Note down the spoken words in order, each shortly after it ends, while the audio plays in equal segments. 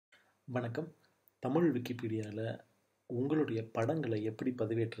வணக்கம். தமிழ் விக்கிபீடியால உங்களுடைய படங்களை எப்படி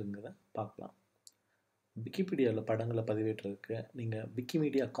பதிவேற்றுங்கிறத பார்க்கலாம். விக்கிபீடியால படங்களை பதிவேற்றுறதுக்கு நீங்கள்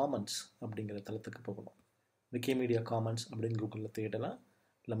விக்கிமீடியா காமன்ஸ் அப்படிங்கிற தளத்துக்கு போகணும். விக்கிமீடியா காமன்ஸ் அப்படின்னு கூகுளில் தேடலாம்.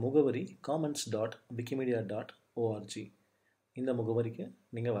 இல்லை முகவரி commons.wikimedia.org இந்த முகவரிக்கு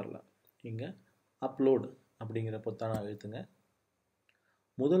நீங்கள் வரலாம். இங்கே அப்லோடு அப்படிங்கிற பொத்தானை அழுத்துங்க.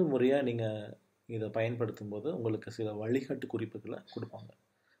 முதல் முறையாக நீங்கள் இதை பயன்படுத்தும் போது உங்களுக்கு சில வழிகாட்டு குறிப்புகளை கொடுப்பாங்க.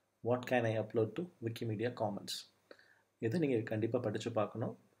 What can I upload to Wikimedia commons, இதை நீங்கள் கண்டிப்பாக படித்து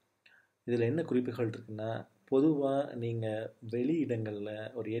பார்க்கணும். இதில் என்ன குறிப்புகள் இருக்குன்னா, பொதுவாக நீங்கள் வெளி இடங்களில்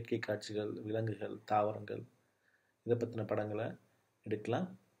ஒரு இயற்கை காட்சிகள், விலங்குகள், தாவரங்கள் இதை பற்றின படங்களை எடுக்கலாம்.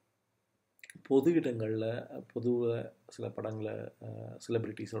 பொது இடங்களில் பொதுவாக சில படங்களை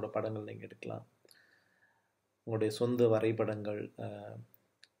செலிப்ரிட்டிஸோட படங்கள் நீங்கள் எடுக்கலாம். உங்களுடைய சொந்த வரைபடங்கள்,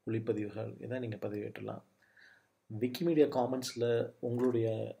 ஒளிப்பதிவுகள் இதை நீங்கள் பதிவேற்றலாம். விக்கிமீடியா காமன்ஸில் உங்களுடைய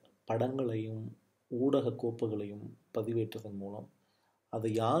படங்களையும் ஊடக கோப்புகளையும் பதிவேற்றுவதன் மூலம் அதை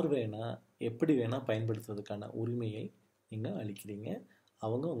யார் வேணால் எப்படி வேணால் பயன்படுத்துறதுக்கான உரிமையை நீங்கள் அளிக்கிறீங்க.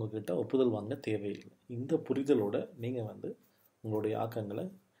 அவங்க உங்ககிட்ட ஒப்புதல் வாங்க தேவையில்லை. இந்த புரிதலோடு நீங்கள் உங்களுடைய ஆக்கங்களை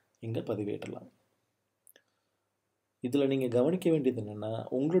இங்கே பதிவேற்றலாம். இதில் நீங்கள் கவனிக்க வேண்டியது என்னென்னா,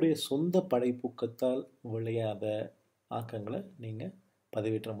 உங்களுடைய சொந்த படைப்பூக்கத்தால் விளையாத ஆக்கங்களை நீங்கள்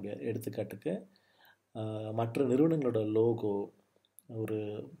பதிவேற்ற முடியாது. எடுத்துக்காட்டுக்கு மற்ற நிறுவனங்களோட லோகோ, ஒரு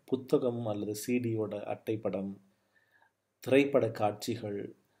புத்தகம் அல்லது சிடியோட அட்டைப்படம், திரைப்பட காட்சிகள்,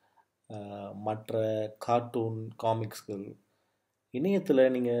 மற்ற கார்ட்டூன் காமிக்ஸ்கள், இணையத்தில்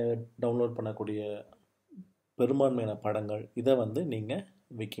நீங்கள் டவுன்லோட் பண்ணக்கூடிய பெரும்பான்மையான படங்கள் இதை நீங்கள்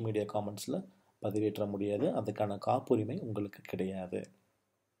விக்கிமீடியா காமன்ஸில் பதிவேற்ற முடியாது. அதுக்கான காப்புரிமை உங்களுக்கு கிடையாது.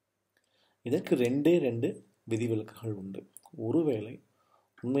 இதற்கு ரெண்டு விதிவிலக்குகள் உண்டு. ஒருவேளை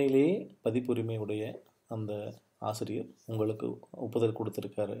உண்மையிலேயே பதிப்புரிமை உடைய அந்த ஆசிரியர் உங்களுக்கு ஒப்புதல்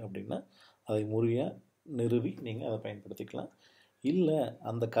கொடுத்துருக்காரு அப்படின்னா அதை முறையாக நிறுவி நீங்கள் அதை பயன்படுத்திக்கலாம். இல்லை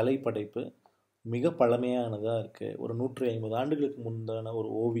அந்த கலைப்படைப்பு மிக பழமையானதாக இருக்குது, ஒரு 150 ஆண்டுகளுக்கு முந்தான ஒரு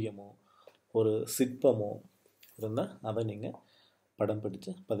ஓவியமோ ஒரு சிற்பமோ இருந்தால் அதை நீங்கள் படம்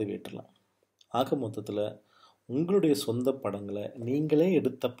பிடிச்சு பதிவேற்றலாம். ஆக மொத்தத்தில் உங்களுடைய சொந்த படங்களை, நீங்களே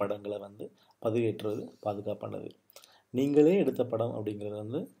எடுத்த படங்களை பதிவேற்றுறது பாதுகாப்பானது. நீங்களே எடுத்த படம்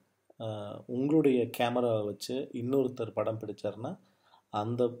அப்படிங்கிறது உங்களுடைய கேமராவை வச்சு இன்னொருத்தர் படம் பிடிச்சாருன்னா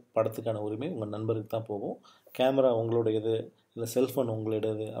அந்த படத்துக்கான உரிமை உங்கள் நண்பருக்கு தான் போகும். கேமரா உங்களுடையது இல்லை செல்ஃபோன்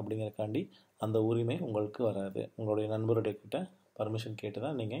உங்களுடையது அப்படிங்கிறக்காண்டி அந்த உரிமை உங்களுக்கு வராது. உங்களுடைய நண்பருடைய கிட்ட பர்மிஷன் கேட்டு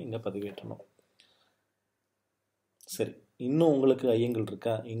தான் நீங்கள் இங்கே பதிவேற்றணும். சரி, இன்னும் உங்களுக்கு ஐயங்கள்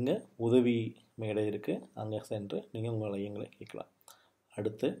இருக்கா? இங்கே உதவி மேடை இருக்குது, அங்கே சென்று நீங்கள் உங்கள் ஐயங்களை கேட்கலாம்.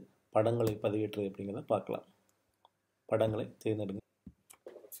 அடுத்து படங்களை பதிவேற்றுறது அப்படிங்கிறத பார்க்கலாம். படங்களை தேர்ந்தெடுங்க.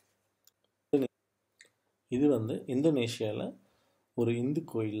 இது இந்தோனேஷியாவில் ஒரு இந்து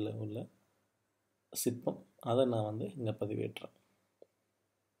கோயிலில் உள்ள சிற்பம். அதை நான் இங்கே பதிவேற்றேன்.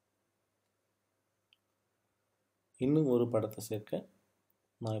 இன்னும் ஒரு படத்தை சேர்க்க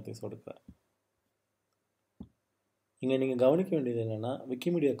நான் இதை சொடுக்கிறேன். இங்கே நீங்கள் கவனிக்க வேண்டியது என்னென்னா,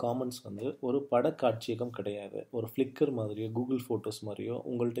 விக்கிமீடியா காமன்ஸ் ஒரு படக்காட்சியகம் கிடையாது. ஒரு ஃப்ளிக்கர் மாதிரியோ கூகுள் ஃபோட்டோஸ் மாதிரியோ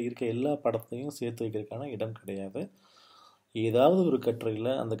உங்கள்கிட்ட இருக்க எல்லா படத்தையும் சேர்த்து வைக்கிறதுக்கான இடம் கிடையாது. ஏதாவது ஒரு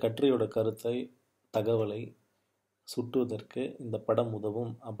கட்டுரையில் அந்த கட்டுரையோட கருத்தை, தகவலை சுட்டுவதற்கு இந்த படம்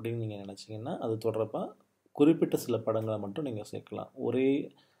உதவும் அப்படின்னு நீங்கள் நினச்சிங்கன்னா அது தொடர்பாக குறிப்பிட்ட சில படங்களை மட்டும் நீங்கள் சேர்க்கலாம். ஒரே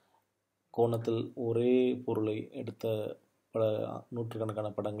கோணத்தில் ஒரே பொருளை எடுத்த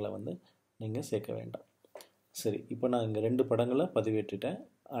நூற்றுக்கணக்கான படங்களை நீங்கள் சேர்க்க வேண்டாம். சரி, இப்போ நான் இங்கே 2 படங்களை பதிவேற்றிட்டேன்.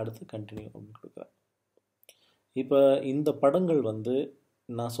 அடுத்து கண்டினியூ அப்படின்னு கொடுக்குறேன். இப்போ இந்த படங்கள்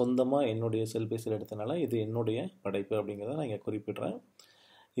நான் சொந்தமாக என்னுடைய செல்பேசியில் எடுத்தனால இது என்னுடைய படைப்பு அப்படிங்கிறத நான் இங்கே குறிப்பிடுறேன்.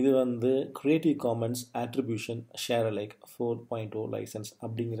 இது creative commons attribution share அலைக் 4.0 licence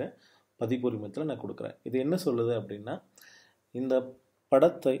அப்படிங்கிற பதிப்புரிமத்தில் நான் கொடுக்குறேன். இது என்ன சொல்லுது அப்படின்னா, இந்த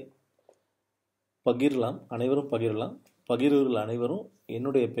படத்தை பகிரலாம், அனைவரும் பகிரலாம். பகிர்வர்கள் அனைவரும்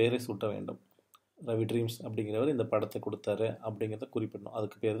என்னுடைய பெயரை சூட்ட வேண்டும். ரவி ட்ரீம்ஸ் அப்படிங்கிறவர் இந்த படத்தை கொடுத்தாரு அப்படிங்கிறத குறிப்பிடணும்.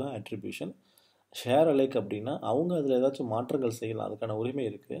 அதுக்கு பேர் தான் ஆட்ரிபியூஷன். ஷேர் அலைக் அப்படின்னா அவங்க அதில் ஏதாச்சும் மாற்றங்கள் செய்யலாம், அதுக்கான உரிமை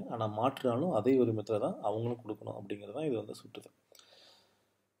இருக்குது. ஆனால் மாற்றினாலும் அதே உரிமத்தில் தான் அவங்களும் கொடுக்கணும் அப்படிங்கிறது தான் இது சுட்டுது.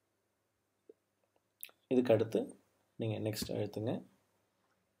 இதுக்கு அடுத்து நீங்கள் நெக்ஸ்ட் அழுத்துங்க.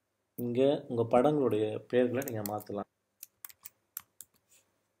 இங்கே உங்கள் படங்களுடைய பெயர்களை நீங்கள் மாற்றலாம்.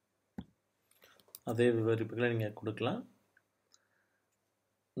 அதே விவரிப்புகளை நீங்கள் கொடுக்கலாம்.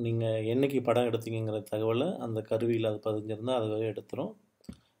 நீங்கள் என்னைக்கு படம் எடுத்தீங்கிற தகவலை அந்த கருவியில் அது பதிஞ்சிருந்தால் அதுவே எடுத்துரும்.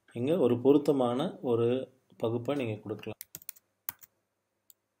 இங்கே ஒரு பொருத்தமான ஒரு பகுப்பை நீங்கள் கொடுக்கலாம்.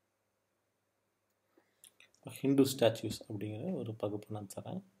 ஹிந்து ஸ்டாச்சுஸ் அப்படிங்கிற ஒரு பகுப்பு நான்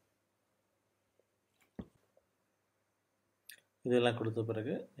தரேன். இதெல்லாம் கொடுத்த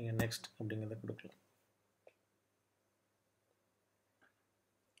பிறகு நீங்கள் நெக்ஸ்ட் அப்படிங்கிறத கொடுக்கலாம்.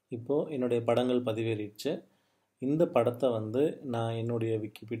 இப்போது என்னுடைய படங்கள் பதிவேறிடுச்சு. இந்த படத்தை வந்து நான் என்னுடைய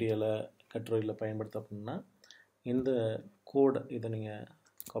விக்கிபீடியாவில் கட்டுரையில் பயன்படுத்த அப்படின்னா இந்த கோடு இதை நீங்கள்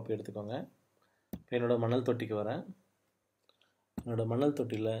காப்பி எடுத்துக்கோங்க. இப்போ என்னோடய மணல் தொட்டிக்கு வரேன். என்னோடய மணல்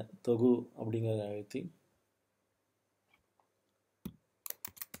தொட்டியில் தொகு அப்படிங்கிறத அழுத்தி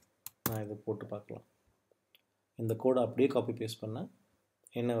நான் இதை போட்டு பார்க்கலாம். இந்த கோடை அப்படியே காப்பி பேஸ்ட் பண்ண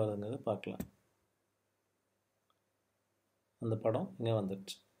என்ன வருதுங்கிறத பார்க்கலாம். அந்த படம் இங்கே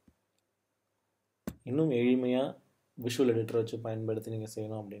வந்துடுச்சு. இன்னும் எளிமையாக விஷுவல் எடிட்டர் வச்சு பயன்படுத்தி நீங்கள்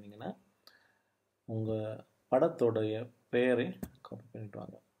செய்யணும் அப்படின்னீங்கன்னா உங்கள் படத்தோடைய பெயரை காப்பி பண்ணிட்டு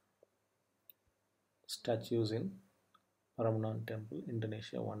வாங்க. ஸ்டாச்சூஸ் இன் பரமனான் டெம்பிள்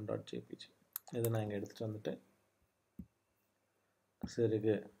இந்தோனேஷியா 1.jpg இதை நான் இங்கே எடுத்துகிட்டு வந்துட்டு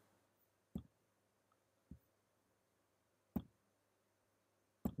சிறுகு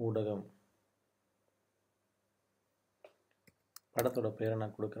ஊடகம் படத்தோட பெயரை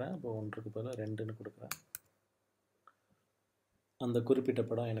நான் கொடுக்குறேன். இப்போ 1க்கு பதிலாக 2ன்னு கொடுக்குறேன். அந்த குறிப்பிட்ட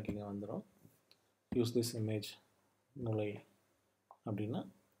படம் எனக்கு இங்கே வந்துடும். யூஸ் திஸ் இமேஜ் நுழை அப்படின்னா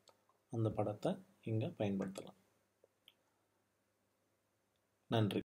அந்த படத்தை இங்கே பயன்படுத்தலாம். நன்றி.